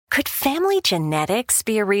Could family genetics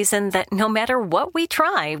be a reason that no matter what we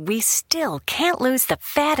try, we still can't lose the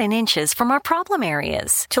fat and inches from our problem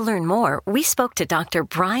areas? To learn more, we spoke to Dr.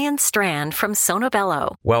 Brian Strand from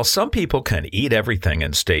Sonobello. While some people can eat everything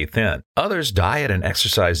and stay thin, others diet and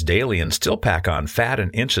exercise daily and still pack on fat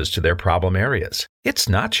and inches to their problem areas. It's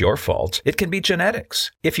not your fault. It can be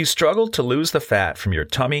genetics. If you struggle to lose the fat from your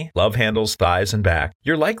tummy, love handles, thighs, and back,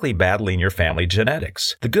 you're likely battling your family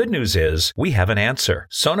genetics. The good news is we have an answer.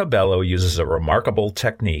 Sonobello uses a remarkable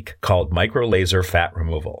technique called microlaser fat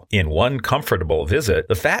removal. In one comfortable visit,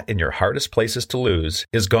 the fat in your hardest places to lose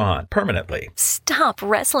is gone permanently. Stop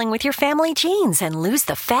wrestling with your family genes and lose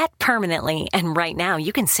the fat permanently. And right now,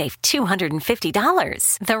 you can save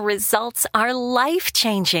 $250. The results are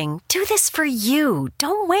life-changing. Do this for you.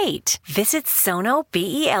 Don't wait. Visit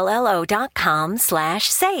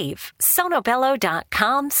sonobello.com/save.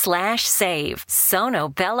 sonobello.com/save.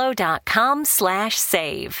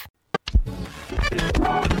 sonobello.com/save.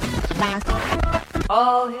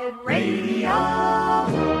 All Hit Radio.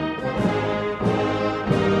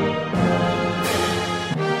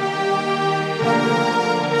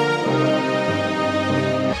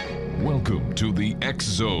 Welcome to the X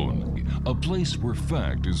Zone, a place where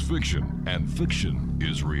fact is fiction and fiction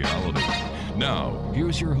is reality. Now,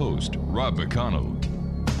 here's your host, Rob McConnell.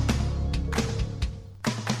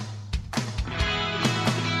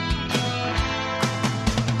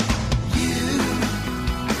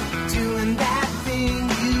 Doing that thing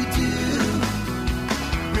you do,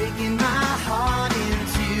 breaking my heart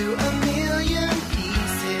into a million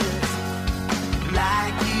pieces,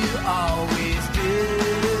 like you always do.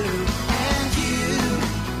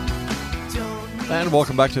 And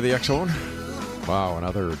welcome back to the X Zone. Wow,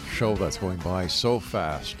 another show that's going by so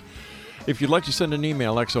fast. If you'd like to send an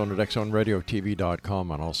email, xzone at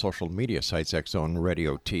xzoneradiotv.com, on all social media sites, Xzone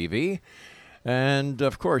Radio TV. And,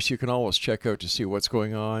 of course, you can always check out to see what's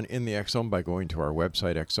going on in the X Zone by going to our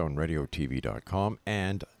website, xzoneradiotv.com,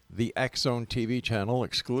 and the X Zone TV channel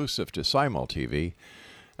exclusive to Simul TV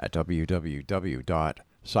at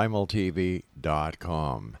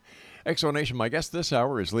www.simultv.com. Exonation, my guest this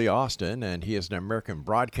hour is Lee Austin, and he is an American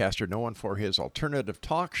broadcaster known for his alternative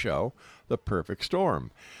talk show, The Perfect Storm,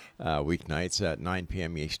 weeknights at 9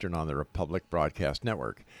 p.m. Eastern on the Republic Broadcast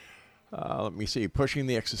Network. Let me see, pushing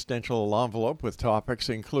the existential envelope with topics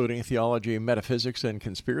including theology, metaphysics, and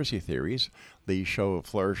conspiracy theories. Lee's show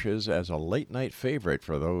flourishes as a late-night favorite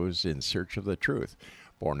for those in search of the truth.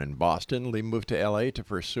 Born in Boston, Lee moved to L.A. to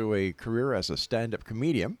pursue a career as a stand-up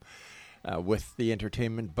comedian. With the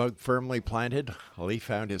entertainment bug firmly planted, Lee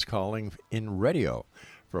found his calling in radio.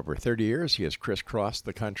 For over 30 years, he has crisscrossed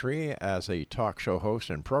the country as a talk show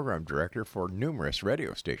host and program director for numerous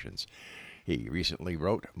radio stations. He recently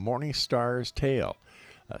wrote Morning Star's Tale,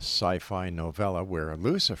 a sci-fi novella where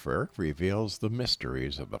Lucifer reveals the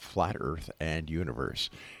mysteries of the flat Earth and universe.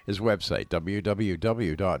 His website,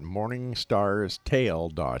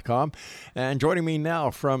 www.morningstarstale.com. And joining me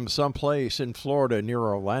now from someplace in Florida near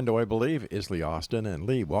Orlando, I believe, is Lee Austin. And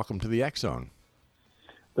Lee, welcome to the X Zone.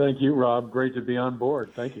 Thank you, Rob. Great to be on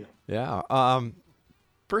board. Thank you. Yeah.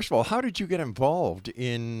 First of all, how did you get involved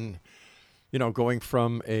in going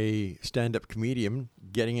from a stand-up comedian,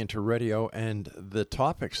 getting into radio, and the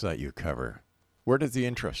topics that you cover? Where does the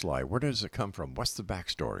interest lie? Where does it come from? What's the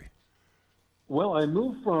backstory? Well, I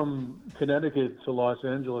moved from Connecticut to Los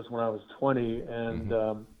Angeles when I was 20, and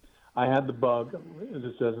I had the bug, as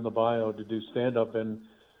it says in the bio, to do stand-up. And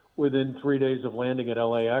within 3 days of landing at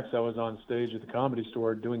LAX, I was on stage at the Comedy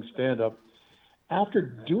Store doing stand-up. After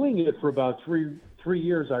doing it for about three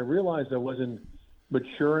years, I realized I wasn't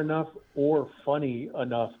mature enough or funny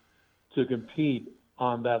enough to compete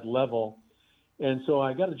on that level. And so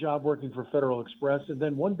I got a job working for Federal Express. And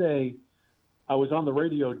then one day I was on the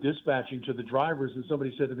radio dispatching to the drivers, and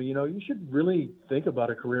somebody said to me, you should really think about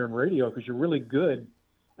a career in radio because you're really good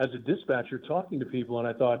as a dispatcher talking to people. And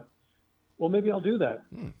I thought, well, maybe I'll do that.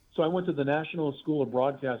 So I went to the National School of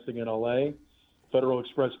Broadcasting in LA. Federal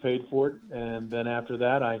Express paid for it. And then after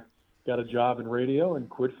that, I got a job in radio and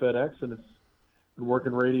quit FedEx, and it's been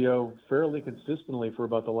working radio fairly consistently for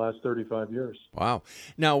about the last 35 years. Wow.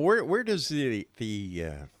 Now, where does the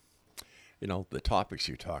topics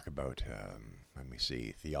you talk about, let me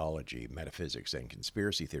see, theology, metaphysics, and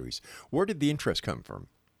conspiracy theories, where did the interest come from?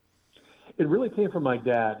 It really came from my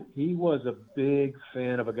dad. He was a big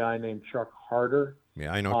fan of a guy named Chuck Harder.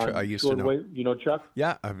 Yeah, I know. I used to know. You know Chuck?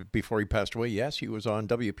 Yeah, before he passed away, yes. He was on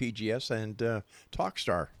WPGS and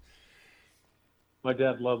Talkstar. My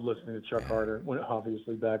dad loved listening to Chuck Harder,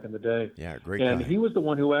 obviously back in the day. Yeah, great guy. And guy. he was the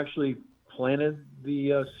one who actually planted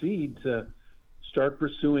the seed to start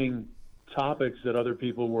pursuing topics that other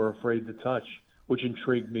people were afraid to touch, which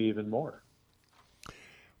intrigued me even more.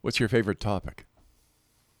 What's your favorite topic?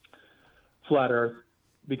 Flat Earth,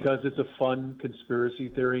 because it's a fun conspiracy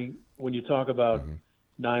theory. When you talk about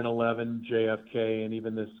 9/11, JFK, and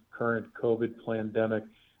even this current COVID pandemic,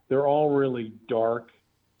 they're all really dark.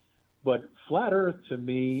 But Flat Earth, to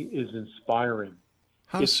me, is inspiring.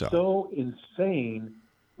 How It's so? so insane,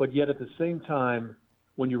 but yet at the same time,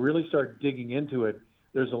 when you really start digging into it,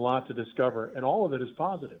 there's a lot to discover, and all of it is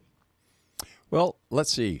positive. Well,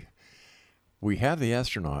 let's see. We have the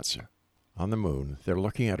astronauts on the moon. They're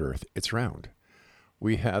looking at Earth. It's round.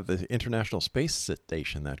 We have the International Space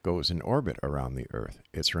Station that goes in orbit around the Earth.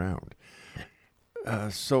 It's round.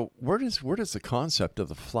 So where does the concept of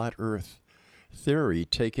the flat Earth theory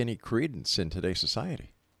take any credence in today's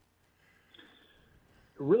society?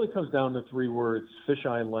 It really comes down to three words: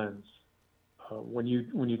 fisheye lens. When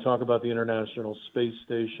you talk about the International Space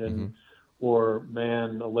Station, or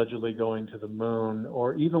man allegedly going to the moon,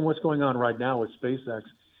 or even what's going on right now with SpaceX,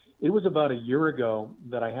 it was about a year ago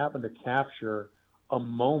that I happened to capture a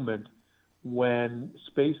moment when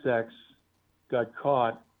SpaceX got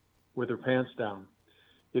caught with her pants down.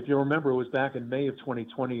 If you remember, it was back in May of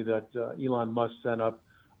 2020 that Elon Musk sent up,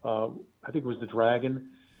 I think it was the Dragon,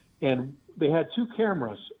 and they had two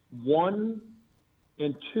cameras, 1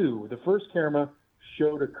 and 2. The first camera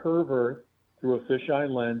showed a curve Earth through a fisheye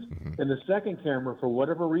lens, and the second camera, for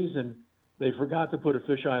whatever reason, they forgot to put a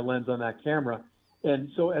fisheye lens on that camera. And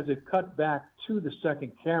so as it cut back to the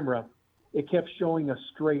second camera, it kept showing a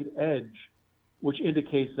straight edge, which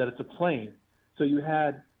indicates that it's a plane. So you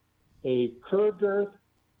had a curved Earth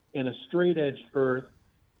and a straight edged Earth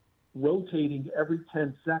rotating every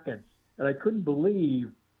 10 seconds. And I couldn't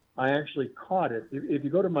believe I actually caught it. If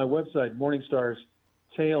you go to my website,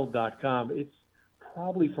 morningstarstale.com, it's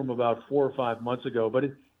probably from about 4 or 5 months ago, but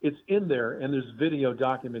it's in there, and there's video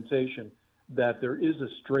documentation that there is a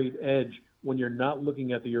straight edge when you're not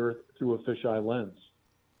looking at the Earth through a fisheye lens.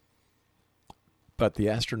 But the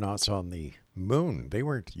astronauts on the moon, they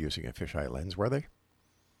weren't using a fisheye lens, were they?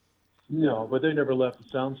 No, but they never left the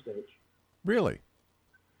soundstage. Really?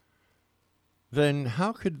 Then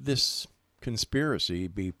how could this conspiracy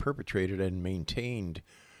be perpetrated and maintained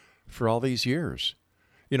for all these years?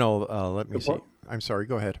 You know, let me see. I'm sorry,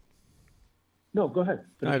 go ahead. No, go ahead.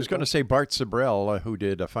 I was going to say Bart Sibrel, who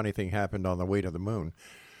did A Funny Thing Happened on the Way to the Moon.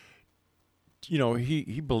 You know,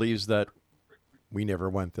 he believes that we never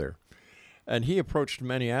went there. And he approached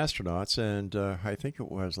many astronauts, and I think it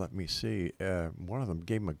was, let me see, one of them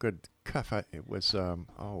gave him a good cuff. It was,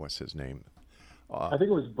 what's his name? I think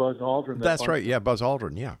it was Buzz Aldrin. That's right, yeah, Buzz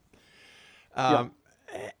Aldrin, yeah. Yeah.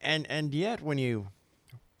 And yet, when you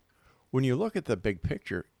look at the big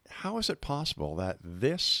picture, how is it possible that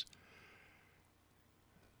this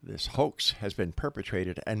hoax has been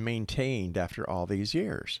perpetrated and maintained after all these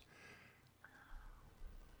years?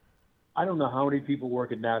 I don't know how many people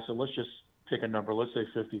work at NASA. Let's just pick a number. Let's say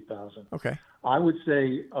 50,000. Okay. I would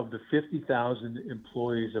say of the 50,000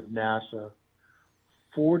 employees of NASA,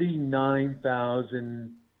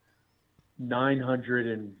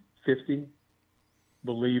 49,950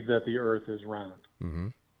 believe that the Earth is round.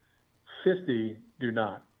 50 do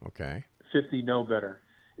not. Okay. 50 know better.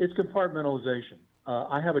 It's compartmentalization.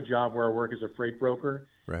 I have a job where I work as a freight broker.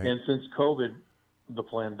 Right. And since COVID, the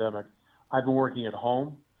pandemic, I've been working at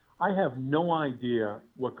home. I have no idea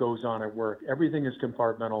what goes on at work. Everything is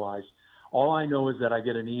compartmentalized. All I know is that I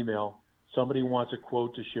get an email. Somebody wants a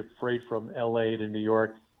quote to ship freight from LA to New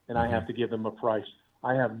York, and I have to give them a price.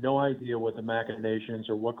 I have no idea what the machinations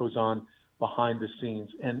or what goes on behind the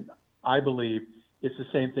scenes. And I believe it's the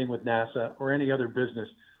same thing with NASA or any other business.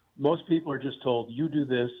 Most people are just told, you do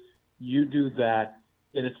this, you do that,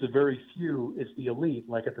 and it's the very few, it's the elite,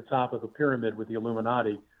 like at the top of the pyramid with the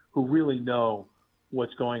Illuminati, who really know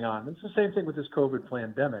what's going on. It's the same thing with this COVID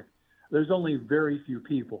pandemic. There's only very few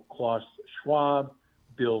people, Klaus Schwab,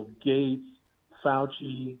 Bill Gates,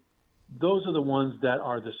 Fauci. Those are the ones that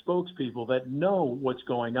are the spokespeople that know what's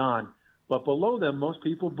going on. But below them, most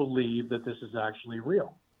people believe that this is actually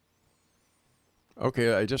real.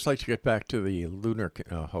 Okay, I'd just like to get back to the lunar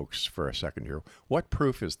hoax for a second here. What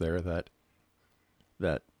proof is there that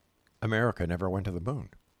America never went to the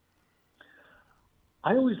moon?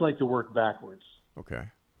 I always like to work backwards. Okay.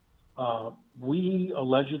 We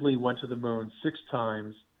allegedly went to the moon 6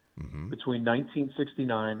 times between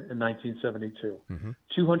 1969 and 1972.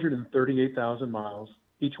 238,000 miles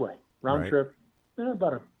each way, round trip,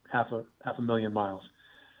 about half a million miles.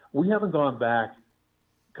 We haven't gone back,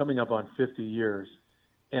 coming up on 50 years.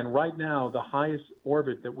 And right now, the highest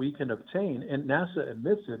orbit that we can obtain, and NASA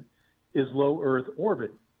admits it, is low Earth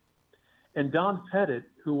orbit. And Don Pettit,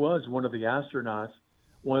 who was one of the astronauts,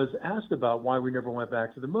 was asked about why we never went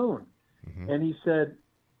back to the moon. And he said,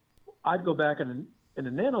 I'd go back in a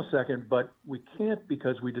nanosecond, but we can't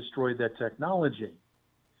because we destroyed that technology.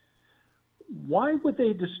 Why would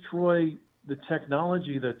they destroy the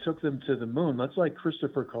technology that took them to the moon? That's like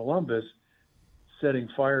Christopher Columbus setting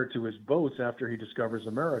fire to his boats after he discovers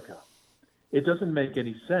America. It doesn't make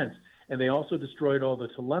any sense. And they also destroyed all the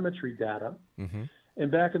telemetry data.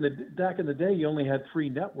 And back in the day, you only had 3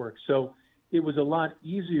 networks. So it was a lot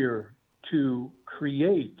easier to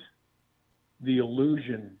create the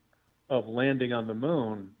illusion of landing on the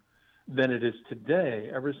moon than it is today.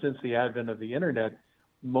 Ever since the advent of the internet,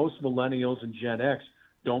 most millennials and Gen X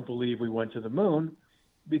don't believe we went to the moon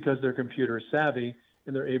because they're computer savvy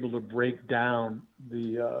and they're able to break down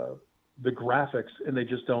the graphics, and they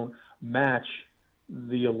just don't match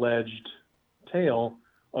the alleged tale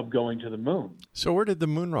of going to the moon. So where did the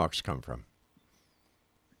moon rocks come from?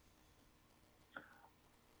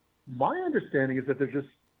 My understanding is that they're just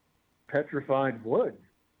petrified wood.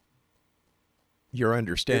 Your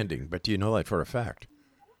understanding, but do you know that for a fact?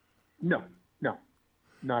 No,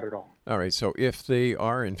 not at all. All right, so if they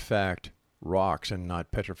are in fact rocks and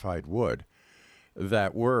not petrified wood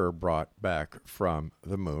that were brought back from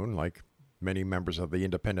the moon, like many members of the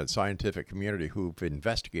independent scientific community who've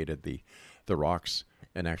investigated the rocks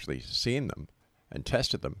and actually seen them and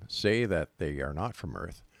tested them, say that they are not from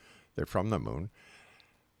Earth, they're from the moon,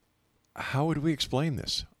 how would we explain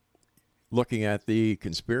this? Looking at the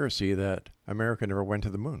conspiracy that America never went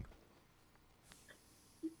to the moon.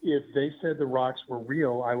 If they said the rocks were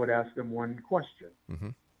real, I would ask them one question,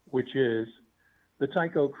 which is the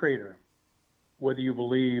Tycho crater. Whether you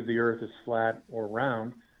believe the Earth is flat or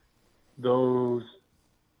round, those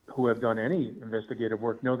who have done any investigative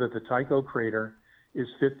work know that the Tycho crater is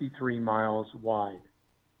 53 miles wide,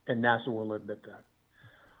 and NASA will admit that.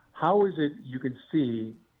 How is it you can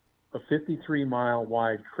see a 53-mile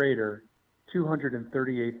wide crater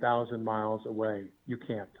 238,000 miles away? You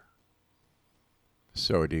can't.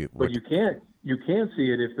 So But you can't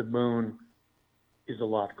see it if the moon is a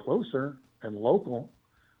lot closer and local,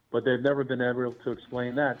 but they've never been able to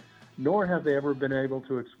explain that, nor have they ever been able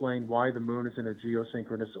to explain why the moon is in a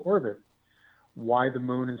geosynchronous orbit, why the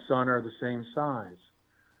moon and sun are the same size.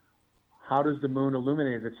 How does the moon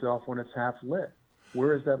illuminate itself when it's half lit?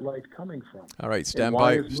 Where is that light coming from? All right, and stand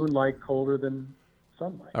why by. is moonlight colder than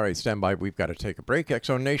sunlight? All right, stand by. We've got to take a break.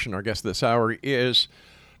 X-Zone Nation, our guest this hour is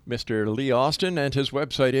Mr. Lee Austin, and his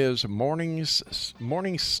website is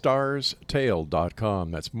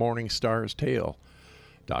morningstarstale.com. That's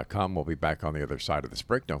morningstarstale.com. We'll be back on the other side of this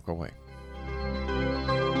break. Don't go away.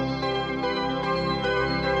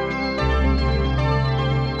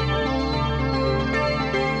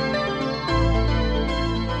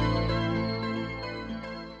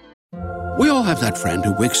 We all have that friend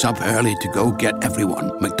who wakes up early to go get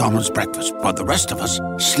everyone McDonald's breakfast, while the rest of us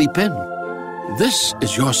sleep in. This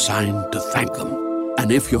is your sign to thank them. And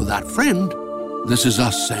if you're that friend, this is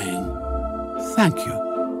us saying thank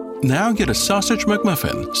you. Now get a sausage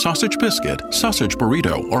McMuffin, sausage biscuit, sausage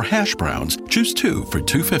burrito, or hash browns. Choose 2 for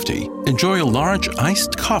 $2.50. Enjoy a large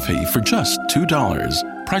iced coffee for just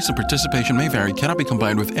 $2. Price and participation may vary. Cannot be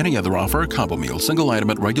combined with any other offer or combo meal. Single item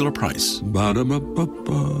at regular price.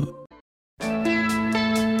 Ba-da-ba-ba-ba.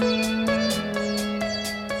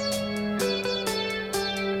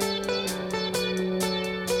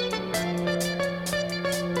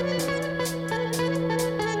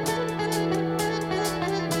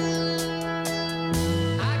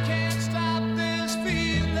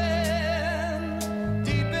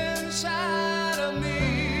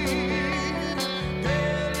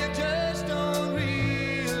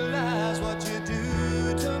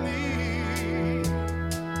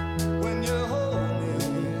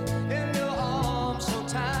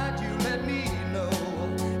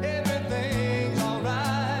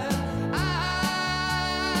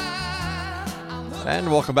 And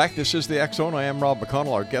welcome back. This is the X-Zone. I am Rob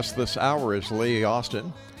McConnell. Our guest this hour is Lee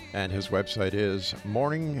Austin, and his website is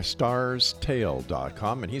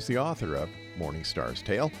morningstarstale.com, and he's the author of Morning Star's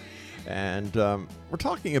Tale. And we're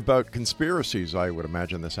talking about conspiracies, I would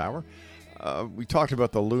imagine, this hour. We talked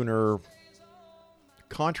about the lunar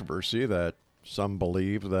controversy that some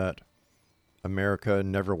believe that America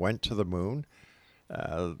never went to the moon.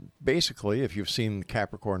 Basically, if you've seen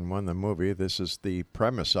Capricorn 1, the movie, this is the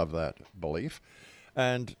premise of that belief.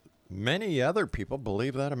 And many other people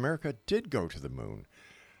believe that America did go to the moon.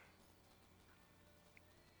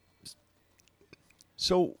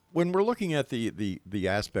 So when we're looking at the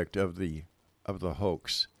aspect of the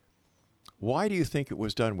hoax, Why do you think it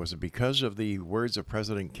was done? Was it because of the words of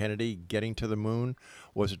President Kennedy getting to the moon?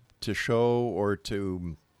 Was it to show or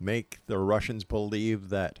to make the Russians believe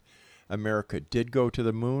that America did go to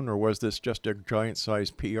the moon? Or was this just a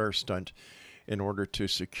giant-sized PR stunt in order to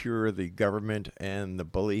secure the government and the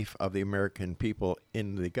belief of the American people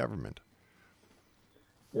in the government?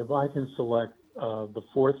 If I can select the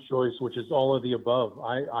fourth choice, which is all of the above,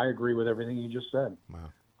 I agree with everything you just said. Wow.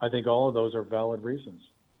 I think all of those are valid reasons.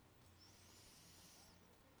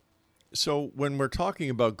 So when we're talking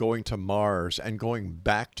about going to Mars and going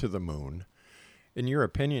back to the moon, in your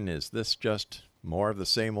opinion, is this just more of the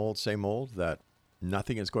same old, that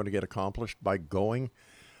nothing is going to get accomplished by going,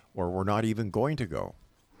 or we're not even going to go?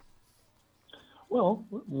 Well,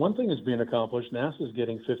 one thing is being accomplished. NASA's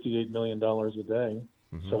getting $58 million a day.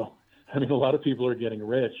 Mm-hmm. So, I mean, a lot of people are getting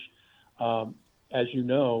rich. As you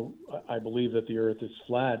know, I believe that the Earth is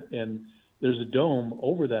flat, and there's a dome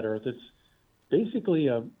over that Earth. It's basically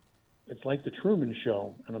it's like the Truman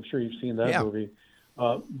Show, and I'm sure you've seen that movie.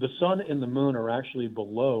 The sun and the moon are actually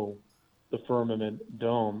below the firmament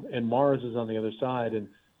dome, and Mars is on the other side. And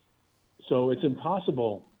so it's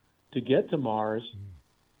impossible to get to Mars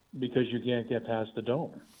because you can't get past the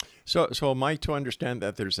dome. So am I to understand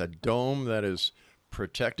that there's a dome that is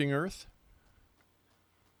protecting Earth?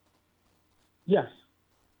 Yes.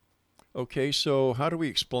 Okay, so how do we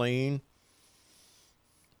explain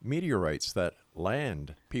meteorites that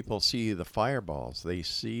land? People see the fireballs. They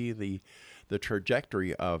see the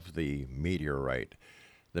trajectory of the meteorite.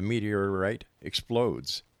 The meteorite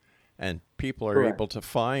explodes, and people are Correct. able to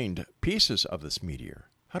find pieces of this meteor.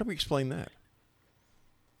 How do we explain that?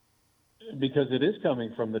 Because it is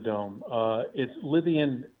coming from the dome. It's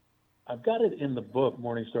Lithian. I've got it in the book,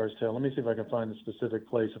 Morning Star's Tale. Let me see if I can find the specific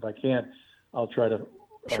place. If I can't, I'll try to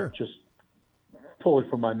just pull it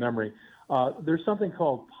from my memory. There's something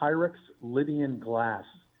called Pyrex Lydian glass,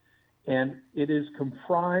 and it is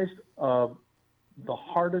comprised of the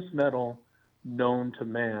hardest metal known to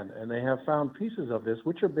man. And they have found pieces of this,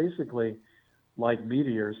 which are basically like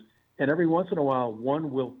meteors. And every once in a while,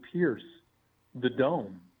 one will pierce the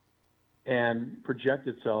dome and project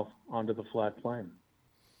itself onto the flat plane.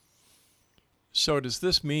 So does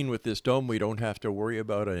this mean with this dome we don't have to worry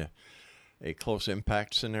about a close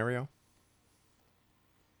impact scenario?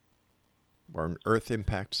 Or an Earth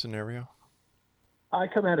impact scenario? I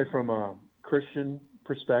come at it from a Christian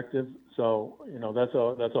perspective, so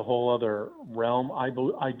that's a whole other realm. I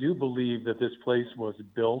do believe that this place was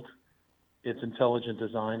built, it's intelligent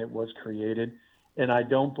design, it was created, and I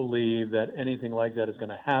don't believe that anything like that is going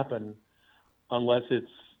to happen unless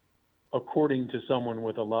it's according to someone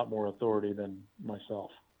with a lot more authority than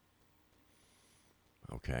myself.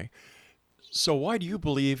 Okay. So why do you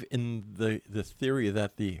believe in the theory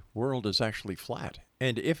that the world is actually flat?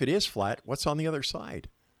 And if it is flat, what's on the other side?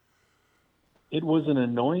 It was an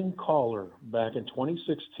annoying caller back in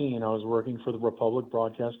 2016. I was working for the Republic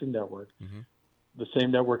Broadcasting Network, the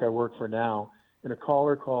same network I work for now. And a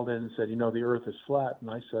caller called in and said, the Earth is flat. And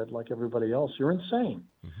I said, like everybody else, you're insane.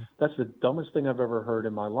 That's the dumbest thing I've ever heard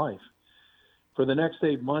in my life. For the next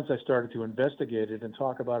 8 months, I started to investigate it and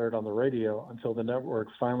talk about it on the radio until the network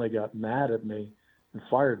finally got mad at me and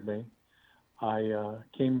fired me. I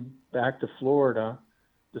came back to Florida,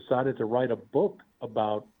 decided to write a book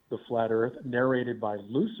about the flat Earth, narrated by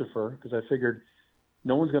Lucifer, because I figured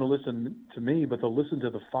no one's going to listen to me, but they'll listen to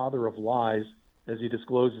the father of lies as he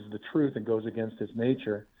discloses the truth and goes against his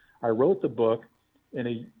nature. I wrote the book, and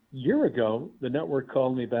a year ago, the network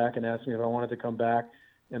called me back and asked me if I wanted to come back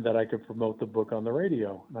and that I could promote the book on the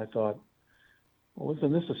radio. And I thought, well,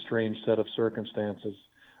 isn't this a strange set of circumstances?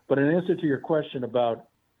 But in answer to your question about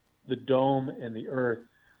the dome and the Earth,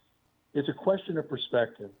 it's a question of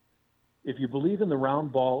perspective. If you believe in the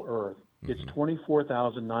round ball Earth, it's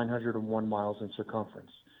 24,901 miles in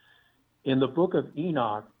circumference. In the book of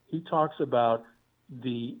Enoch, he talks about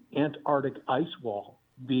the Antarctic ice wall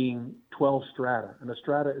being 12 strata, and a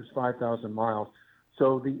strata is 5,000 miles.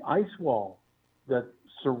 So the ice wall that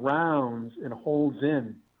surrounds and holds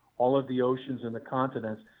in all of the oceans and the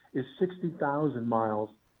continents is 60,000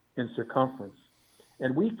 miles in circumference.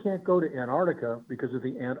 And we can't go to Antarctica because of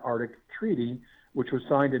the Antarctic Treaty, which was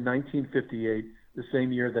signed in 1958, the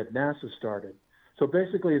same year that NASA started. So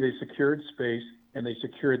basically, they secured space and they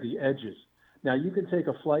secured the edges. Now, you can take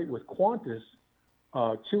a flight with Qantas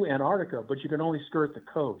to Antarctica, but you can only skirt the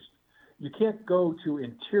coast. You can't go to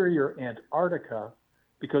interior Antarctica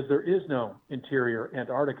because there is no interior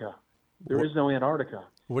Antarctica. There is no Antarctica.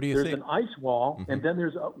 What do you think? think? There's an ice wall, and then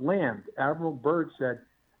there's a land. Admiral Byrd said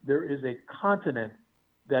there is a continent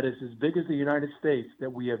that is as big as the United States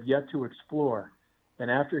that we have yet to explore. And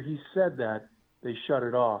after he said that, they shut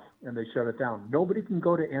it off and they shut it down. Nobody can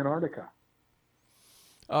go to Antarctica.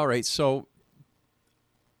 All right, so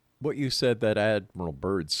what you said that Admiral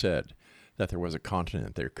Byrd said, that there was a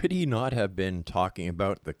continent there, could he not have been talking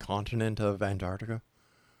about the continent of Antarctica?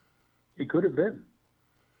 He could have been.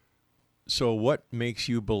 So what makes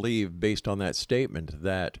you believe, based on that statement,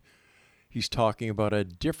 that he's talking about a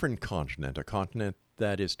different continent, a continent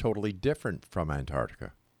that is totally different from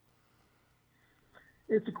Antarctica?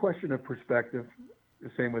 It's a question of perspective,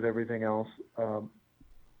 the same with everything else.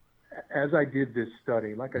 As I did this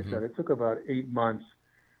study, like I said, it took about 8 months.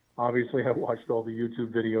 Obviously, I watched all the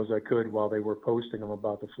YouTube videos I could while they were posting them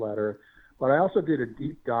about the flat Earth. But I also did a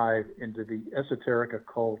deep dive into the esoteric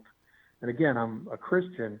occult. And again, I'm a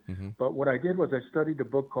Christian, but what I did was I studied a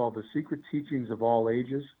book called The Secret Teachings of All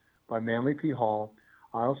Ages by Manly P. Hall.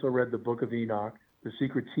 I also read the Book of Enoch, The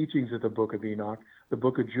Secret Teachings of the Book of Enoch, the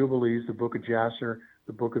Book of Jubilees, the Book of Jasher,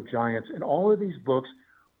 the Book of Giants. And all of these books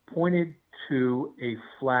pointed to a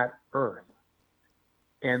flat Earth.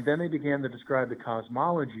 And then they began to describe the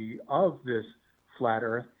cosmology of this flat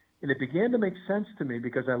Earth. And it began to make sense to me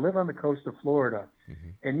because I live on the coast of Florida.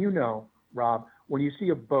 And you know, Rob, when you see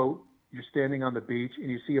a boat, you're standing on the beach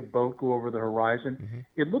and you see a boat go over the horizon,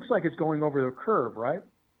 it looks like it's going over the curve, right?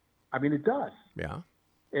 I mean, it does. Yeah.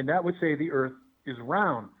 And that would say the Earth is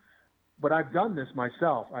round. But I've done this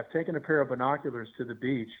myself. I've taken a pair of binoculars to the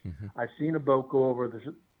beach. I've seen a boat go over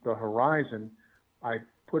the horizon. I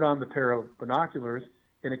put on the pair of binoculars,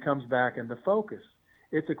 and it comes back into focus.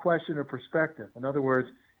 It's a question of perspective. In other words,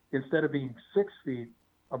 instead of being 6 feet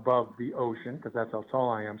above the ocean, because that's how tall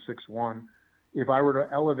I am, 6'1", if I were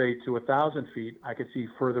to elevate to 1,000 feet, I could see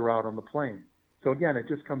further out on the plain. So again, it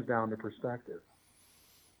just comes down to perspective.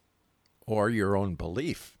 Or your own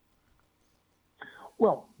belief.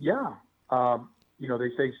 Well, yeah. You know,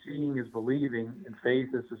 they say seeing is believing, and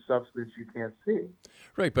faith is a substance you can't see.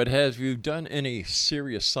 Right, but have you done any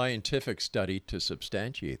serious scientific study to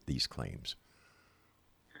substantiate these claims?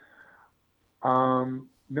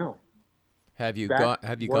 No. Have you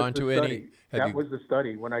gone to any? That was the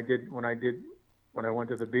study when I went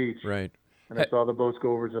to the beach. Right. And I saw the boats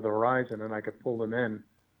go over to the horizon, and I could pull them in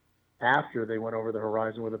after they went over the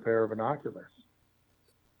horizon with a pair of binoculars.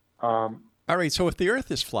 All right. So if the Earth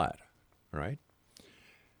is flat, right?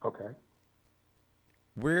 Okay.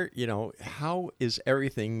 How is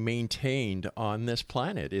everything maintained on this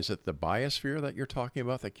planet? Is it the biosphere that you're talking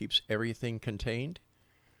about that keeps everything contained?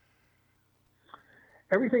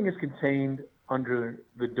 Everything is contained under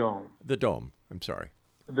the dome. The dome. I'm sorry.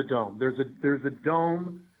 The dome. There's a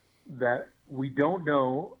dome that we don't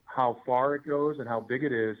know how far it goes and how big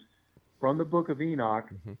it is. From the Book of Enoch,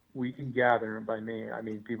 we can gather, and by me, I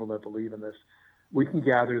mean people that believe in this, we can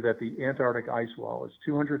gather that the Antarctic ice wall is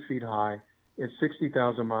 200 feet high and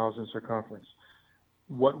 60,000 miles in circumference.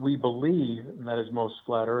 What we believe, and that is most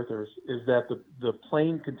flat earthers, is that the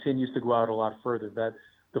plane continues to go out a lot further, that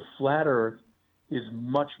the flat Earth is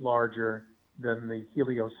much larger than the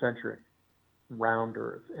heliocentric round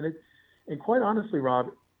Earth. And quite honestly, Rob,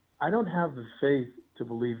 I don't have the faith to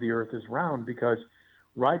believe the Earth is round because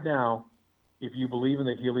right now, if you believe in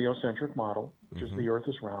the heliocentric model, which is the Earth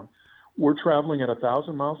is round, we're traveling at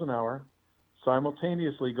 1,000 miles an hour,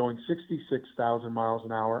 simultaneously going 66,000 miles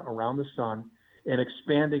an hour around the sun and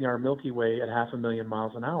expanding our Milky Way at 500,000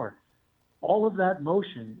 miles an hour. All of that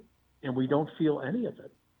motion, and we don't feel any of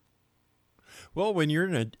it. Well, when you're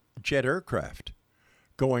in a jet aircraft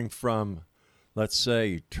going from, let's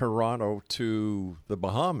say, Toronto to the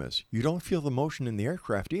Bahamas, you don't feel the motion in the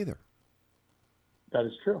aircraft either. That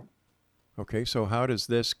is true. Okay, so how does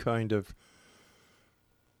this kind of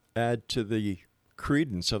add to the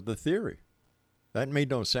credence of the theory? That made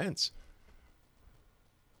no sense.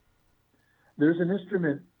 There's an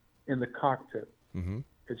instrument in the cockpit.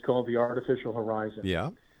 It's called the artificial horizon. Yeah.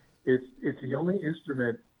 It's the only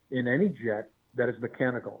instrument in any jet that is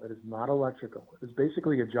mechanical. It is not electrical. It's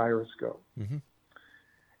basically a gyroscope.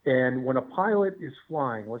 And when a pilot is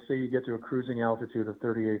flying, let's say you get to a cruising altitude of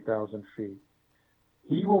 38,000 feet,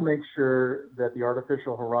 he will make sure that the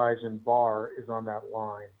artificial horizon bar is on that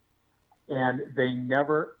line. And they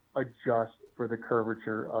never adjust for the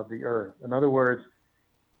curvature of the Earth. In other words,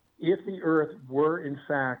 if the Earth were in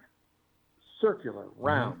fact circular,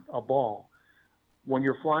 round, a ball, when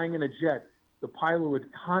you're flying in a jet, the pilot would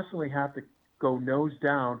constantly have to go nose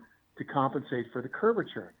down to compensate for the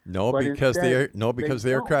curvature. No, But because instead, the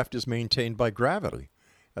they aircraft is maintained by gravity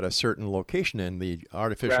at a certain location, and the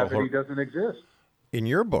artificial gravity doesn't exist. in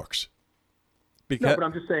your books, Because, but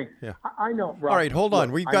I'm just saying. Yeah. I know. Rob, All right, hold on.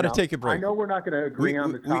 look, We've got to take a break. I know we're not going to agree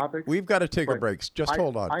on the topic. We've got to take a break. Just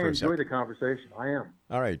hold on I for a enjoy second. the conversation. I am.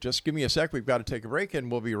 All right, just give me a sec. We've got to take a break,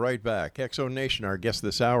 and we'll be right back. X-Zone Nation, our guest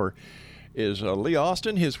this hour is Lee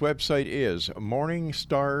Austin. His website is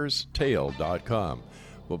morningstarstale.com.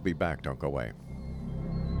 We'll be back. Don't go away.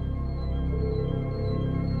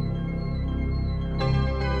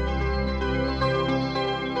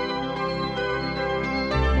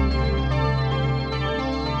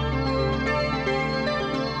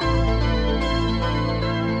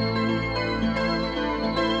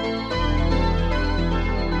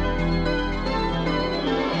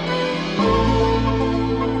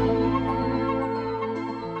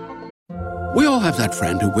 We all have that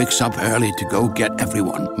friend who wakes up early to go get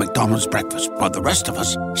everyone McDonald's breakfast, while the rest of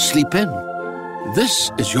us sleep in.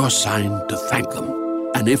 This is your sign to thank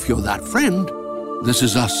them. And if you're that friend, this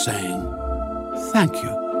is us saying thank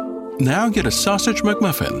you. Now get a sausage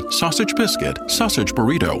McMuffin, sausage biscuit, sausage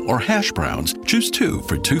burrito, or hash browns. Choose 2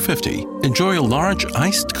 for $2.50. Enjoy a large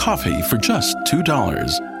iced coffee for just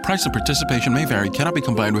 $2. Price and participation may vary. Cannot be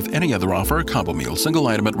combined with any other offer or combo meal. Single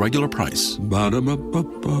item at regular price.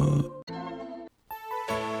 Ba-da-ba-ba-ba.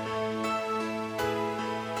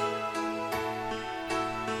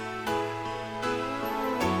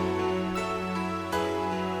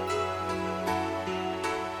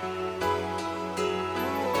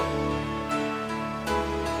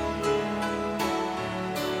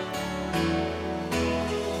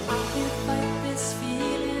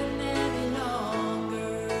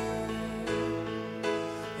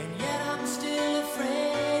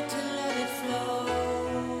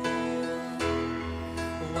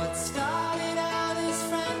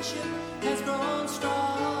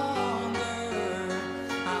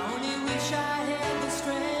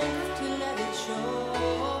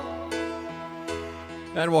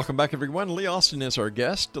 And welcome back, everyone. Lee Austin is our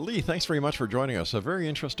guest. Lee, thanks very much for joining us. A very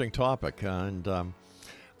interesting topic, and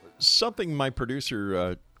something my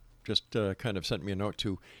producer just kind of sent me a note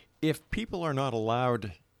to. If people are not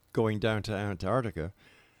allowed going down to Antarctica,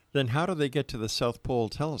 then how do they get to the South Pole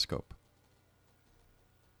telescope?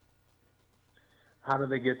 How do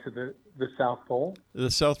they get to the South Pole?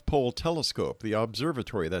 The South Pole telescope, the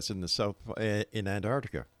observatory that's in the in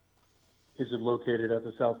Antarctica. Is it located at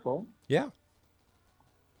the South Pole? Yeah.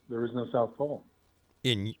 There is no South Pole.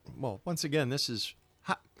 Well, once again, this is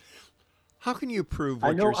how can you prove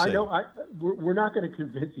what you're saying? I know. We're not going to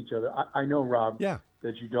convince each other. I know, Rob, yeah,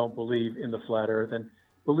 that you don't believe in the flat Earth, and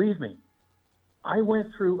believe me, I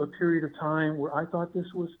went through a period of time where I thought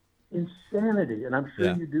this was insanity, and I'm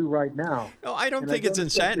sure you do right now. No, I don't think it's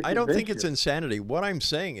insanity. I don't think it's insanity. What I'm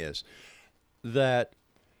saying is that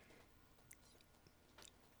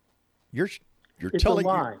you're telling. It's a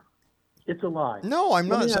lie. It's a lie. No, I'm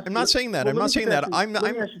not. I'm not saying that. I'm not saying that. Let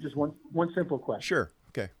me ask you just one simple question. Sure.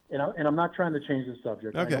 Okay. And I'm not trying to change the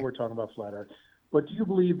subject. Okay. I know we're talking about flat Earth, but do you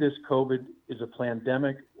believe this COVID is a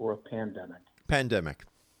plandemic or a pandemic? Pandemic.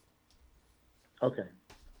 Okay.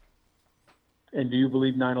 And do you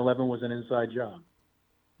believe 9/11 was an inside job?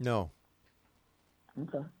 No.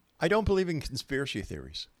 Okay. I don't believe in conspiracy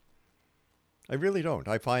theories. I really don't.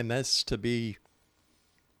 I find this to be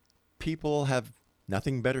people have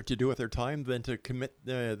nothing better to do with their time than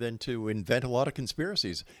to invent a lot of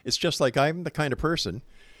conspiracies. It's just like I'm the kind of person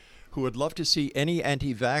who would love to see any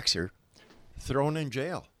anti-vaxxer thrown in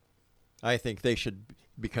jail. I think they should,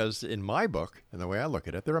 because in my book, and the way I look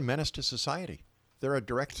at it, they're a menace to society. They're a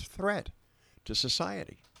direct threat to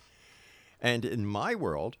society. And in my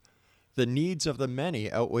world, the needs of the many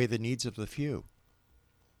outweigh the needs of the few.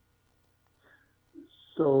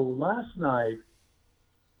 So last night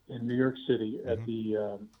in New York City at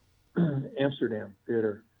the Amsterdam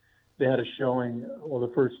Theater, they had a showing,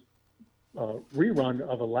 the first rerun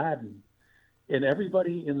of Aladdin, and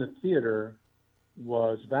everybody in the theater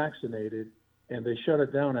was vaccinated, and they shut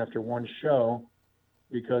it down after one show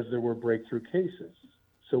because there were breakthrough cases.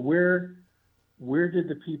 So where did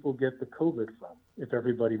the people get the COVID from if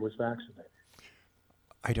everybody was vaccinated?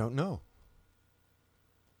 I don't know.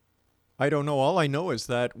 All I know is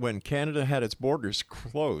that when Canada had its borders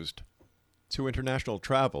closed to international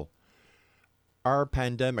travel, our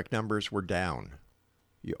pandemic numbers were down.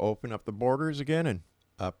 You open up the borders again and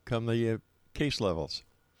up come the case levels.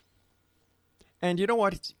 And you know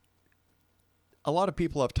what? A lot of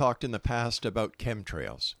people have talked in the past about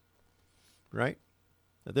chemtrails, right?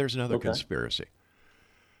 There's another conspiracy.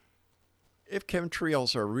 If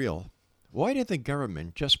chemtrails are real, why did the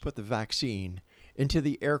government just put the vaccine into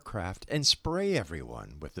the aircraft and spray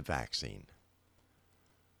everyone with the vaccine?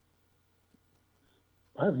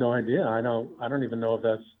 I have no idea. I don't even know if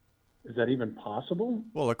that's Is that even possible?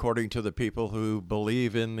 Well, according to the people who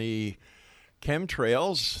believe in the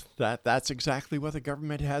chemtrails, that's exactly what the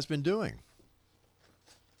government has been doing.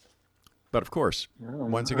 But of course,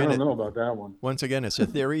 once again, I don't know about that one. Once again, it's a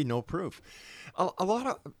theory, no proof.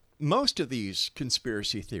 Most of these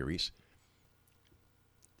conspiracy theories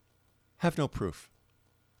have no proof.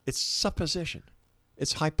 It's supposition.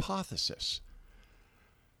 It's hypothesis.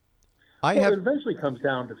 It eventually comes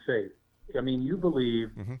down to faith. I mean, you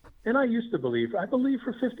believe, and I used to believe. I believed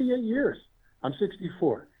for 58 years. I'm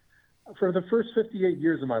 64. For the first 58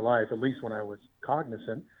 years of my life, at least when I was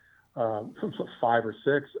cognizant, 5 or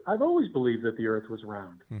 6, I've always believed that the earth was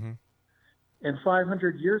round. And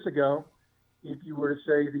 500 years ago, if you were to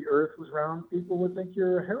say the earth was round, people would think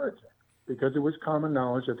you're a heretic because it was common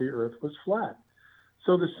knowledge that the earth was flat.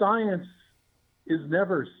 So the science is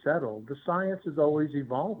never settled. The science is always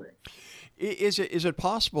evolving. Is it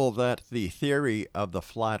possible that the theory of the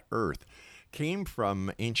flat earth came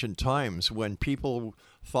from ancient times when people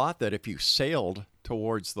thought that if you sailed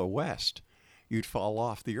towards the west, you'd fall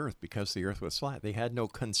off the earth because the earth was flat? They had no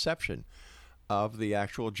conception of the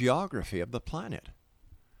actual geography of the planet.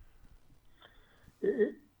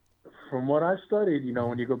 From what I've studied,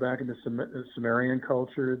 when you go back into Sumerian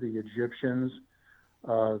culture, the Egyptians,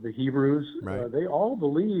 the Hebrews, Right. They all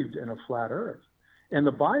believed in a flat earth. And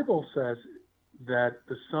the Bible says that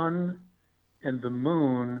the sun and the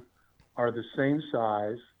moon are the same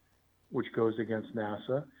size, which goes against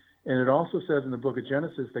NASA. And it also says in the book of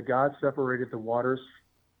Genesis that God separated the waters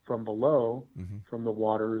from below from the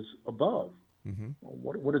waters above.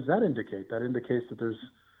 What does that indicate? That indicates that there's,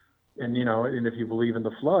 and if you believe in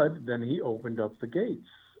the flood, then he opened up the gates.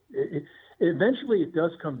 Eventually it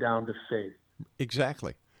does come down to faith.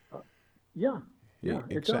 Exactly. Yeah,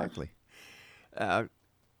 exactly.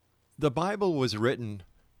 The Bible was written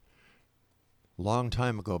a long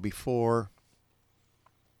time ago, before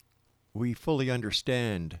we fully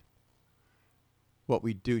understand what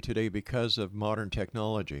we do today because of modern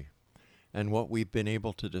technology and what we've been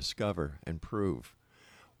able to discover and prove.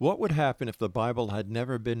 What would happen if the Bible had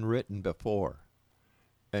never been written before,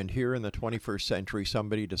 and here in the 21st century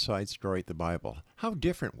somebody decides to write the Bible? How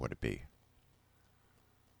different would it be?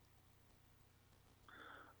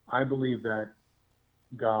 I believe that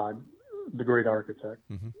God, the great architect,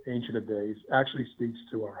 Ancient of Days, actually speaks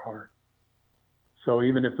to our heart. So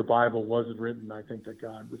even if the Bible wasn't written, I think that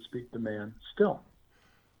God would speak to man still.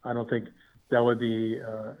 I don't think that would be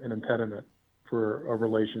an impediment for a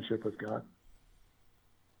relationship with God.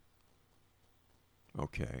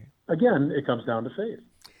 Okay. Again, it comes down to faith.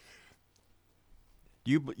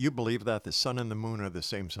 You believe that the sun and the moon are the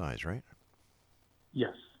same size, right?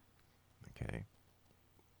 Yes. Okay.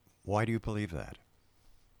 Why do you believe that?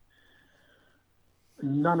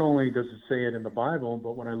 Not only does it say it in the Bible,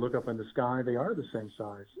 but when I look up in the sky, they are the same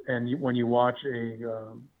size. And when you watch a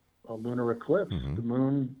lunar eclipse, the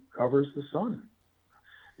moon covers the sun.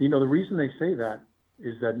 The reason they say that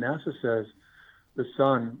is that NASA says the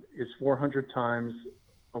sun is 400 times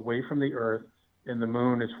away from the earth and the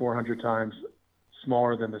moon is 400 times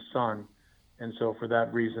smaller than the sun. And so for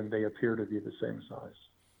that reason, they appear to be the same size.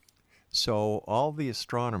 So all the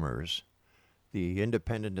astronomers, the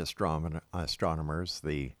independent astronomers,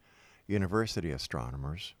 the university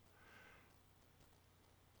astronomers,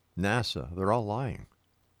 NASA, they're all lying.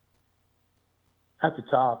 At the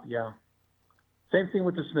top, yeah. Same thing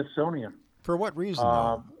with the Smithsonian. For what reason,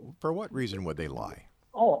 though? For what reason would they lie?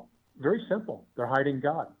 Oh, very simple. They're hiding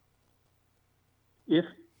God. If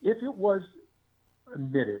it was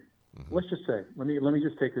admitted, let's just say, let me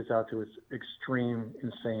just take this out to its extreme,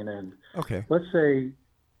 insane end. Okay. Let's say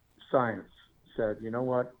science said, you know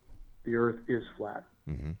what, the Earth is flat.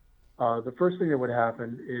 The first thing that would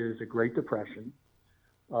happen is a Great Depression.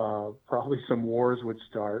 Probably some wars would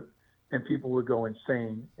start, and people would go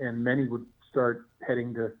insane, and many would start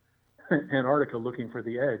heading to Antarctica looking for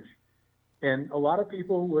the edge. And a lot of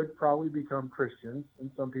people would probably become Christians,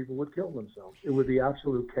 and some people would kill themselves. It would be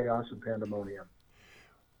absolute chaos and pandemonium.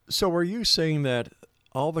 So are you saying that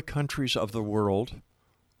all the countries of the world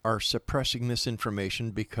are suppressing this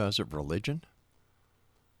information because of religion?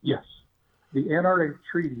 Yes. The Antarctic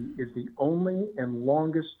Treaty is the only and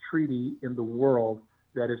longest treaty in the world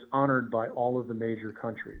that is honored by all of the major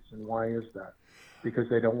countries. And why is that? Because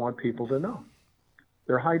they don't want people to know.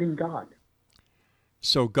 They're hiding God.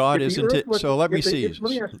 So God isn't it? So let me see.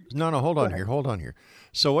 No, hold on here.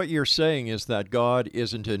 So what you're saying is that God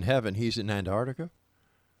isn't in heaven, he's in Antarctica?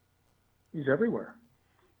 He's everywhere.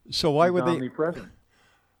 So why would they? Omnipresent.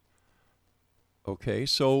 Okay,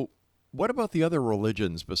 so what about the other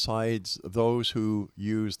religions besides those who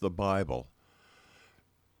use the Bible?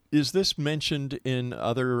 Is this mentioned in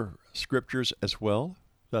other scriptures as well,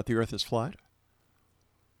 that the earth is flat?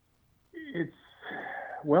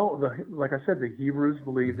 Like I said, the Hebrews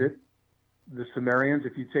believed it. The Sumerians,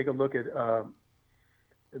 if you take a look at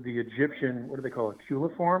the Egyptian, what do they call it,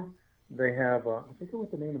 cuneiform, they have, I forget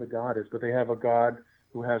what the name of the god is, but they have a god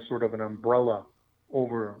who has sort of an umbrella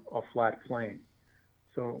over a flat plain.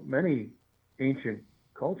 So many ancient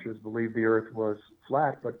cultures believed the earth was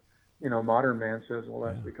flat, but modern man says, well,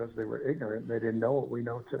 that's because they were ignorant. They didn't know what we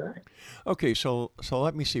know today. Okay, so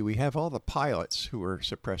let me see. We have all the pilots who are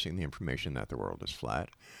suppressing the information that the world is flat.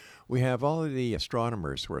 We have all of the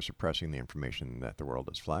astronomers who are suppressing the information that the world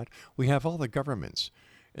is flat. We have all the governments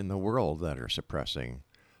in the world that are suppressing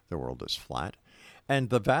the world is flat. And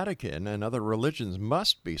the Vatican and other religions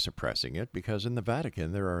must be suppressing it because in the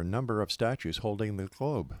Vatican there are a number of statues holding the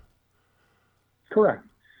globe. Correct.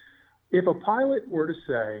 If a pilot were to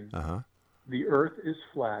say the earth is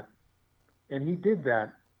flat, and he did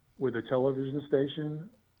that with a television station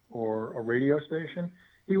or a radio station,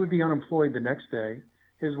 he would be unemployed the next day.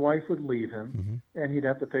 His wife would leave him, and he'd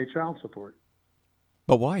have to pay child support.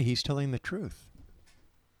 But why? He's telling the truth.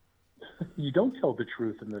 You don't tell the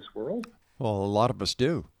truth in this world. Well, a lot of us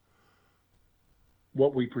do.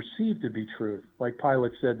 What we perceive to be truth, like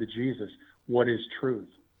Pilate said to Jesus, what is truth?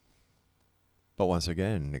 But once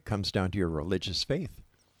again, it comes down to your religious faith.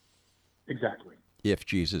 Exactly. If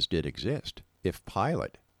Jesus did exist, if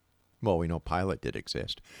Pilate, well, we know Pilate did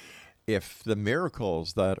exist, if the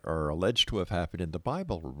miracles that are alleged to have happened in the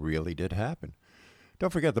Bible really did happen.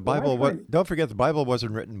 Don't forget the Bible. Don't forget the Bible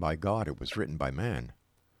wasn't written by God; it was written by man.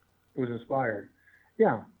 It was inspired.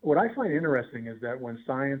 Yeah. What I find interesting is that when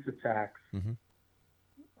science attacks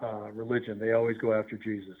religion, they always go after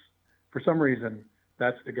Jesus. For some reason,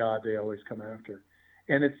 that's the God they always come after.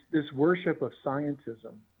 And it's this worship of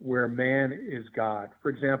scientism where man is God. For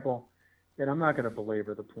example, and I'm not going to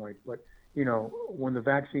belabor the point, but, when the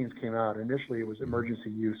vaccines came out, initially it was emergency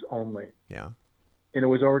use only. Yeah. And it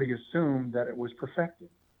was already assumed that it was perfected.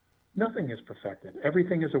 Nothing is perfected.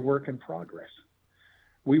 Everything is a work in progress.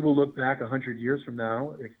 We will look back 100 years from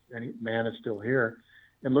now, if any man is still here,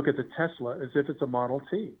 and look at the Tesla as if it's a Model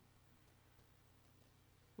T.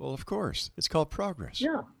 Well, of course. It's called progress.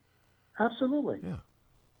 Yeah, absolutely. Yeah.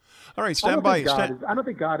 All right, stand by. I don't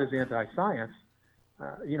think God is anti-science.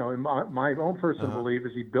 In my own personal belief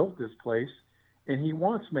is he built this place, and he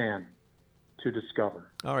wants man to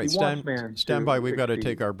discover. All right, stand by. We've got to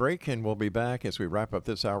take our break, and we'll be back as we wrap up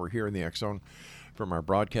this hour here in the X Zone from our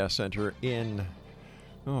broadcast center in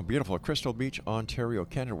beautiful Crystal Beach, Ontario,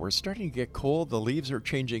 Canada. We're starting to get cold. The leaves are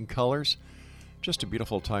changing colors. Just a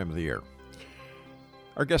beautiful time of the year.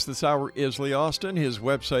 Our guest this hour is Lee Austin. His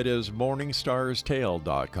website is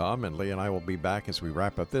morningstarstale.com, and Lee and I will be back as we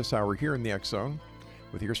wrap up this hour here in the X Zone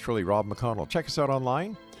with yours truly, Rob McConnell. Check us out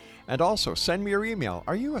online, and also send me your email.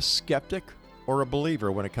 Are you a skeptic or a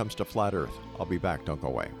believer when it comes to flat Earth? I'll be back. Don't go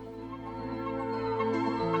away.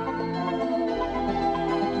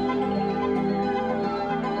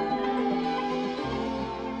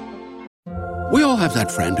 We all have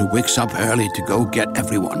that friend who wakes up early to go get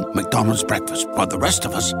everyone McDonald's breakfast, while the rest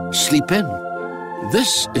of us sleep in.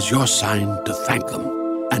 This is your sign to thank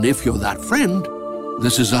them. And if you're that friend,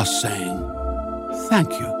 this is us saying thank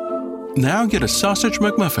you. Now get a sausage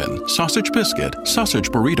McMuffin, sausage biscuit, sausage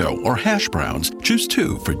burrito, or hash browns. Choose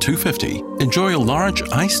 2 for $2.50. Enjoy a large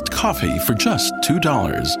iced coffee for just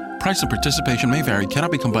 $2. Price and participation may vary.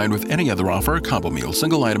 Cannot be combined with any other offer or combo meal.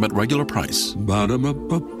 Single item at regular price.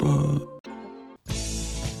 Ba-da-ba-ba-ba.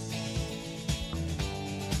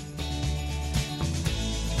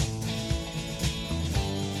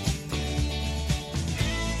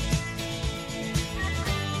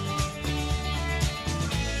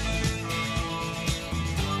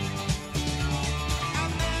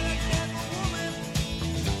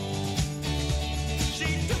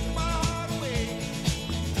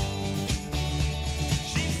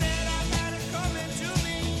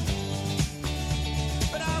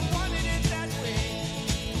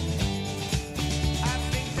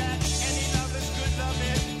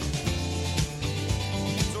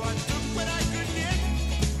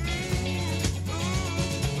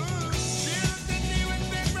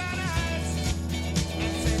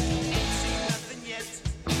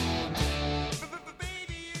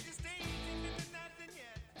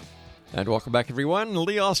 And welcome back, everyone.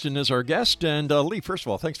 Lee Austin is our guest. And Lee, first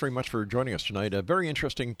of all, thanks very much for joining us tonight. A very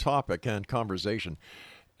interesting topic and conversation.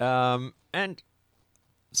 And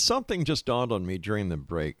something just dawned on me during the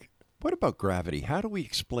break. What about gravity? How do we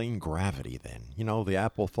explain gravity then? The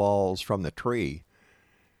apple falls from the tree,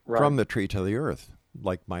 from the tree to the earth.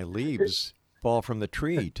 Like my leaves fall from the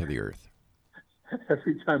tree to the earth?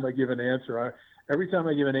 Every time I give an answer,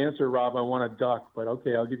 Rob, I want a duck, but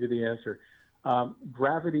okay, I'll give you the answer.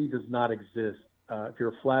 Gravity does not exist. If you're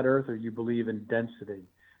a flat earther, you believe in density.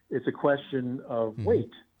 It's a question of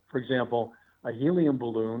weight. For example, a helium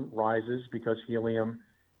balloon rises because helium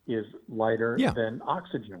is lighter than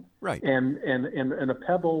oxygen. Right. And a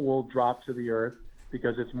pebble will drop to the earth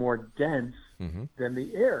because it's more dense than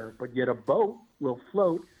the air, but yet a boat will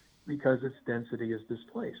float because its density is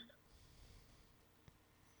displaced.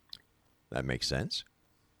 That makes sense.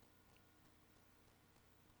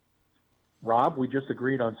 Rob, we just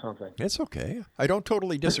agreed on something. It's okay. I don't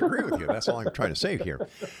totally disagree with you. That's all I'm trying to say here.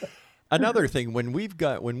 Another thing, when we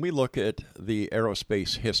look at the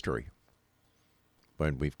aerospace history,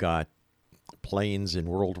 when we've got planes in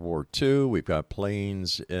World War II, we've got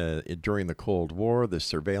planes during the Cold War, the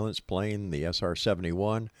surveillance plane, the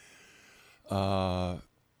SR-71,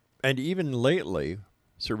 and even lately,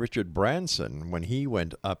 Sir Richard Branson, when he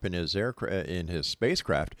went up in his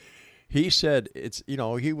spacecraft, he said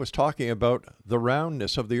he was talking about the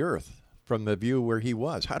roundness of the Earth from the view where he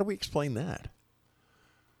was. How do we explain that?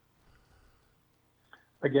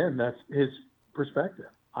 Again, that's his perspective.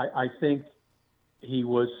 I think he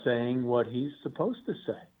was saying what he's supposed to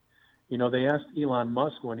say. They asked Elon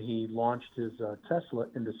Musk when he launched his Tesla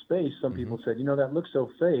into space, some people said, that looks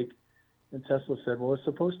so fake. And Tesla said, well, it's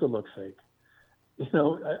supposed to look fake.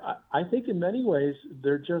 I think in many ways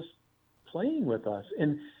they're just playing with us.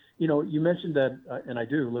 And, you mentioned that, and I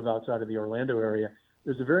do live outside of the Orlando area.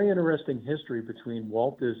 There's a very interesting history between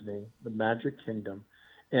Walt Disney, the Magic Kingdom,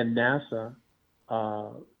 and NASA,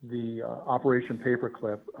 the Operation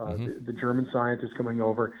Paperclip, the German scientists coming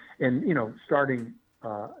over and, starting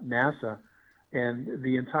NASA and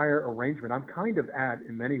the entire arrangement. I'm kind of at,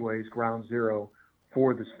 in many ways, ground zero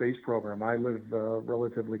for the space program. I live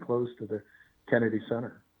relatively close to the Kennedy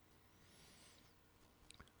Center.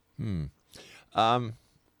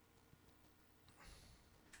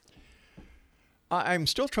 I'm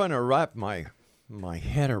still trying to wrap my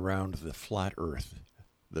head around the flat Earth,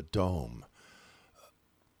 the dome.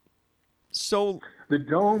 So the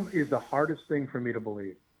dome is the hardest thing for me to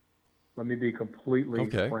believe. Let me be completely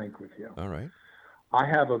frank with you. All right. I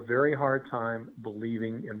have a very hard time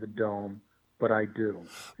believing in the dome, but I do.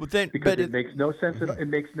 Well, then, because it makes no sense. It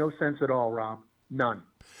makes no sense at all, Rob. None.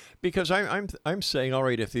 Because I'm saying, all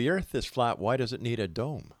right, if the Earth is flat, why does it need a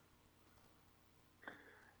dome?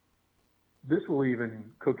 This will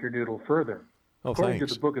even cook your noodle further. According to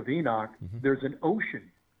the Book of Enoch, there's an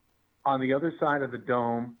ocean on the other side of the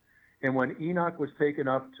dome. And when Enoch was taken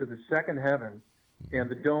up to the second heaven, and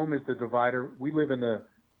the dome is the divider, we live in the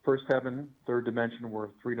first heaven, third dimension, we're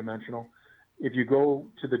three-dimensional. If you go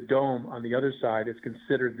to the dome on the other side, it's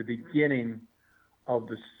considered the beginning of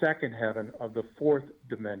the second heaven of the fourth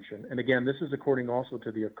dimension. And again, this is according also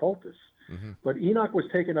to the occultists. But Enoch was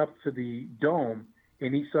taken up to the dome,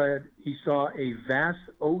 and he said he saw a vast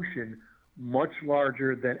ocean much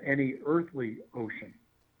larger than any earthly ocean.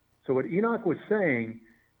 So what Enoch was saying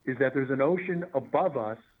is that there's an ocean above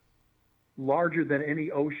us larger than any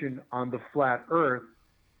ocean on the flat Earth.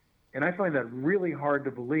 And I find that really hard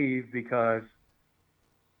to believe because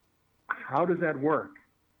how does that work?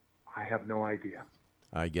 I have no idea.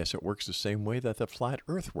 I guess it works the same way that the flat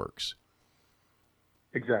Earth works.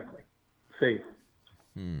 Exactly. Faith.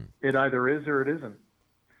 It either is or it isn't.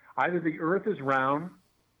 Either the Earth is round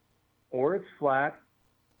or it's flat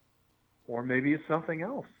or maybe it's something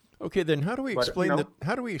else. Okay, then how do we explain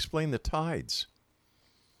the tides?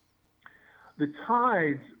 The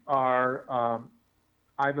tides are.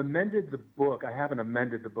 I've amended the book. I haven't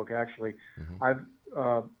amended the book actually.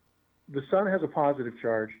 The sun has a positive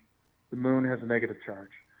charge, the moon has a negative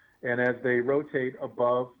charge, and as they rotate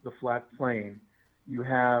above the flat plane, you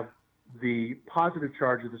have the positive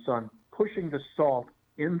charge of the sun pushing the salt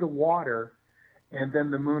in the water, and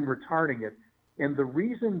then the moon retarding it. And the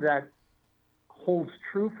reason that holds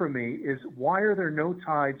true for me is why are there no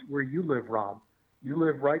tides where you live, Rob? You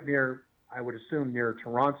live right near, I would assume, near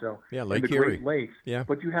Toronto, Lake in the Erie. Great Lakes. Yeah.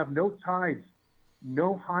 But you have no tides,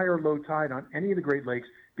 no high or low tide on any of the Great Lakes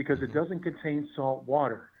because it doesn't contain salt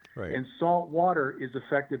water. Right. And salt water is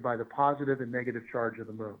affected by the positive and negative charge of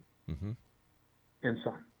the moon and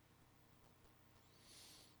sun.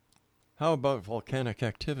 How about volcanic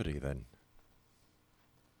activity then?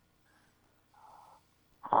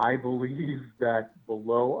 I believe that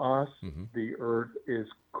below us, the Earth is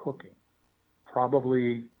cooking,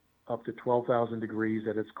 probably up to 12,000 degrees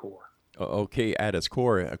at its core. Okay, at its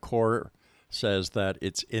core. A core says that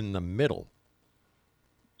it's in the middle.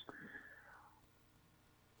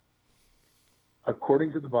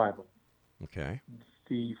 According to the Bible, Okay.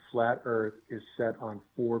 The flat Earth is set on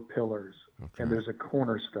 4 pillars, Okay. and there's a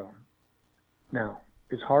cornerstone. Now,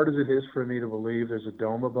 as hard as it is for me to believe there's a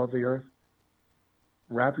dome above the Earth,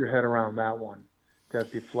 wrap your head around that one,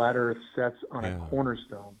 that the flat Earth sets on a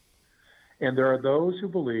cornerstone. And there are those who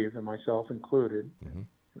believe, and myself included,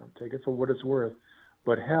 take it for what it's worth,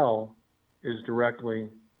 but hell is directly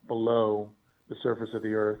below the surface of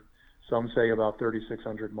the Earth. Some say about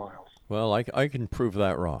 3,600 miles. Well, I can prove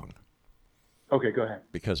that wrong. Okay, go ahead.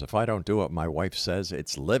 Because if I don't do what my wife says,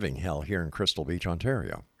 it's living hell here in Crystal Beach,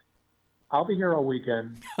 Ontario. I'll be here all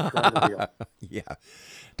weekend. Trying the veal. Yeah.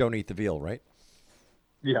 Don't eat the veal, right?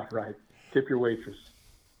 Yeah, right. Tip your waitress.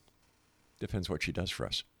 Depends what she does for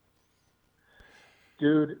us.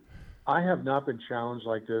 Dude, I have not been challenged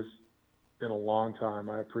like this in a long time.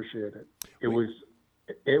 I appreciate it. It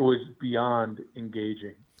was beyond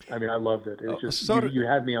engaging. I mean, I loved it. It was just you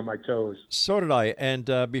had me on my toes. So did I.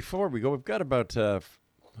 And before we go, we've got about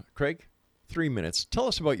Craig, 3 minutes. Tell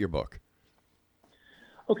us about your book.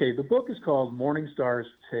 Okay, the book is called Morning Star's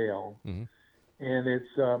Tale, and it's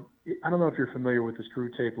I don't know if you're familiar with the Screw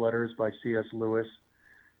Tape Letters by C.S. Lewis.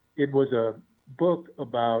 It was a book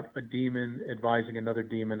about a demon advising another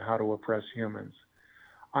demon how to oppress humans.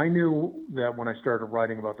 I knew that when I started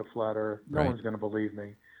writing about the flat Earth, no one's going to believe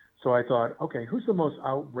me. So I thought, okay, who's the most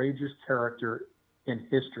outrageous character in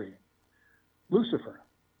history? Lucifer.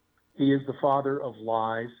 He is the father of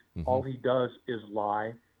lies. All he does is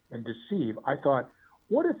lie and deceive. I thought,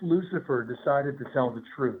 what if Lucifer decided to tell the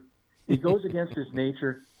truth? He goes against his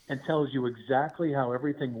nature and tells you exactly how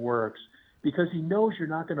everything works because he knows you're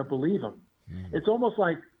not going to believe him. It's almost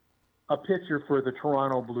like a pitcher for the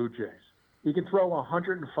Toronto Blue Jays. He can throw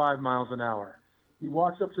 105 miles an hour. He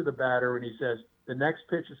walks up to the batter and he says, the next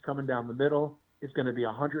pitch is coming down the middle. It's going to be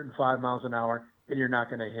 105 miles an hour, and you're not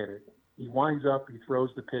going to hit it. He winds up, he throws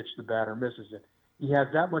the pitch, the batter misses it. He has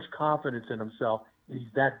that much confidence in himself, and he's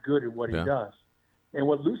that good at what he does. And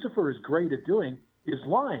what Lucifer is great at doing is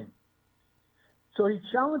lying. So he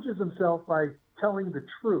challenges himself by telling the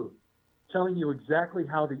truth, telling you exactly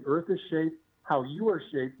how the earth is shaped, how you are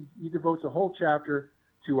shaped. He devotes a whole chapter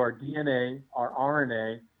to our DNA, our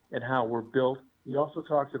RNA, and how we're built. He also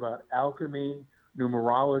talks about alchemy,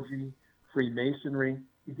 numerology, Freemasonry.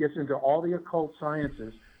 He gets into all the occult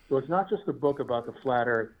sciences. So it's not just a book about the flat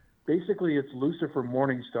earth. Basically, it's Lucifer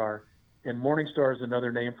Morningstar, and Morningstar is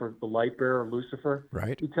another name for the light bearer, Lucifer.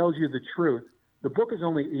 Right. He tells you the truth. The book is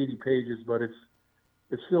only 80 pages, but it's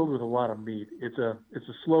filled with a lot of meat. It's a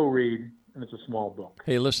slow read, and it's a small book.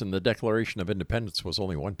 Hey, listen, the Declaration of Independence was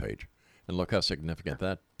only 1 page, and look how significant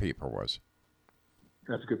that paper was.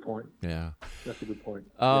 That's a good point. Yeah. That's a good point.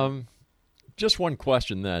 Just one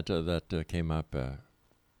question that came up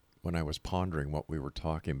when I was pondering what we were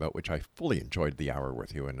talking about, which I fully enjoyed the hour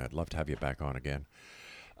with you, and I'd love to have you back on again.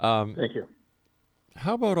 Thank you.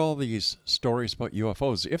 How about all these stories about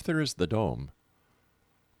UFOs? If there is the dome,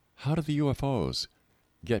 how do the UFOs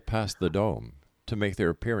get past the dome to make their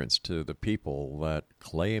appearance to the people that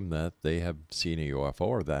claim that they have seen a UFO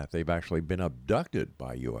or that they've actually been abducted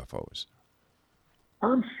by UFOs?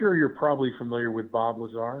 I'm sure you're probably familiar with Bob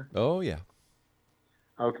Lazar. Oh, yeah.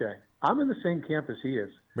 Okay. I'm in the same camp as he is.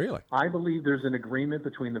 Really? I believe there's an agreement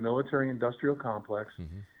between the military-industrial complex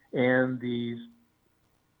and these,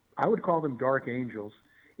 I would call them dark angels.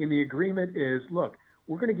 And the agreement is, look,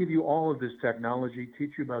 we're going to give you all of this technology,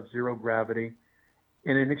 teach you about zero gravity,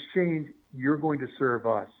 and in exchange, you're going to serve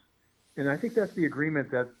us. And I think that's the agreement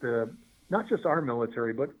that not just our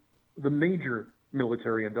military, but the major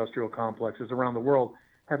military-industrial complexes around the world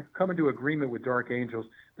have come into agreement with dark angels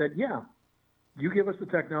that, yeah, you give us the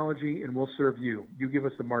technology and we'll serve you. You give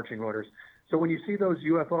us the marching orders. So when you see those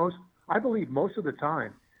UFOs, I believe most of the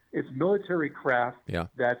time it's military craft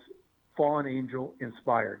that's fallen angel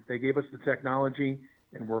inspired. They gave us the technology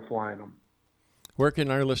and we're flying them. Where can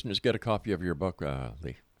our listeners get a copy of your book,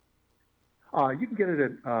 Lee? You can get it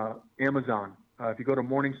at Amazon. If you go to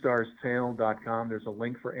morningstarstale.com, there's a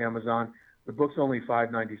link for Amazon. The book's only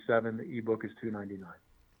 $5.97. The ebook is $2.99.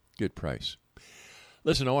 Good price.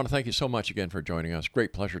 Listen, I want to thank you so much again for joining us.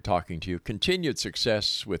 Great pleasure talking to you. Continued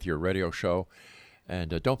success with your radio show,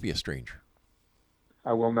 and don't be a stranger.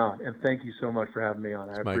 I will not, and thank you so much for having me on.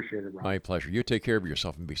 I appreciate it, Rob. My pleasure. You take care of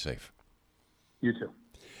yourself and be safe. You too.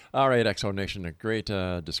 All right, Exo Nation, a great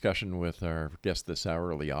discussion with our guest this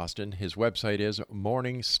hour, Lee Austin. His website is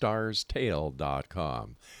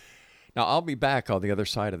morningstarstale.com. Now, I'll be back on the other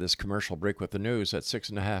side of this commercial break with the news at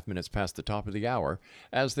 6.5 minutes past the top of the hour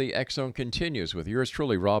as the X Zone continues with yours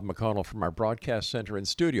truly, Rob McConnell, from our broadcast center and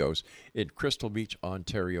studios in Crystal Beach,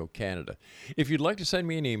 Ontario, Canada. If you'd like to send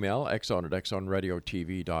me an email,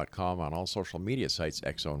 xzone@xzoneradiotv.com, on all social media sites,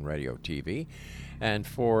 X Zone Radio TV. And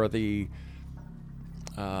for the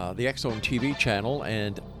X Zone TV channel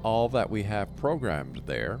and all that we have programmed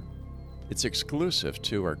there, it's exclusive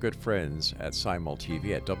to our good friends at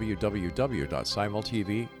SimulTV at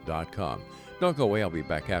www.simultv.com. Don't go away. I'll be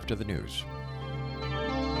back after the news.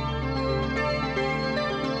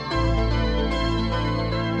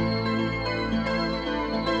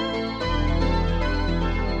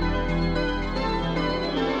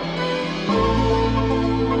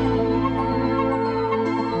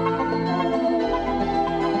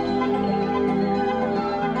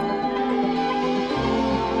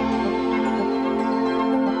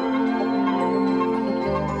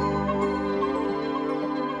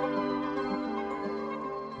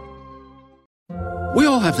 We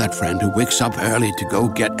all have that friend who wakes up early to go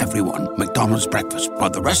get everyone McDonald's breakfast, while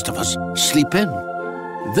the rest of us sleep in.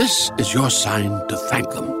 This is your sign to thank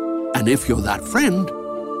them. And if you're that friend,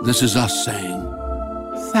 this is us saying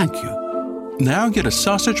thank you. Now get a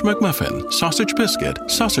sausage McMuffin, sausage biscuit,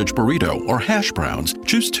 sausage burrito, or hash browns.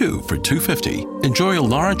 Choose 2 for $2.50. Enjoy a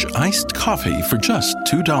large iced coffee for just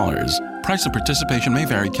 $2. Price and participation may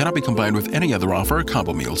vary. Cannot be combined with any other offer or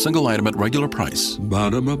combo meal. Single item at regular price.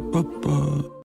 Ba-da-ba-ba-ba.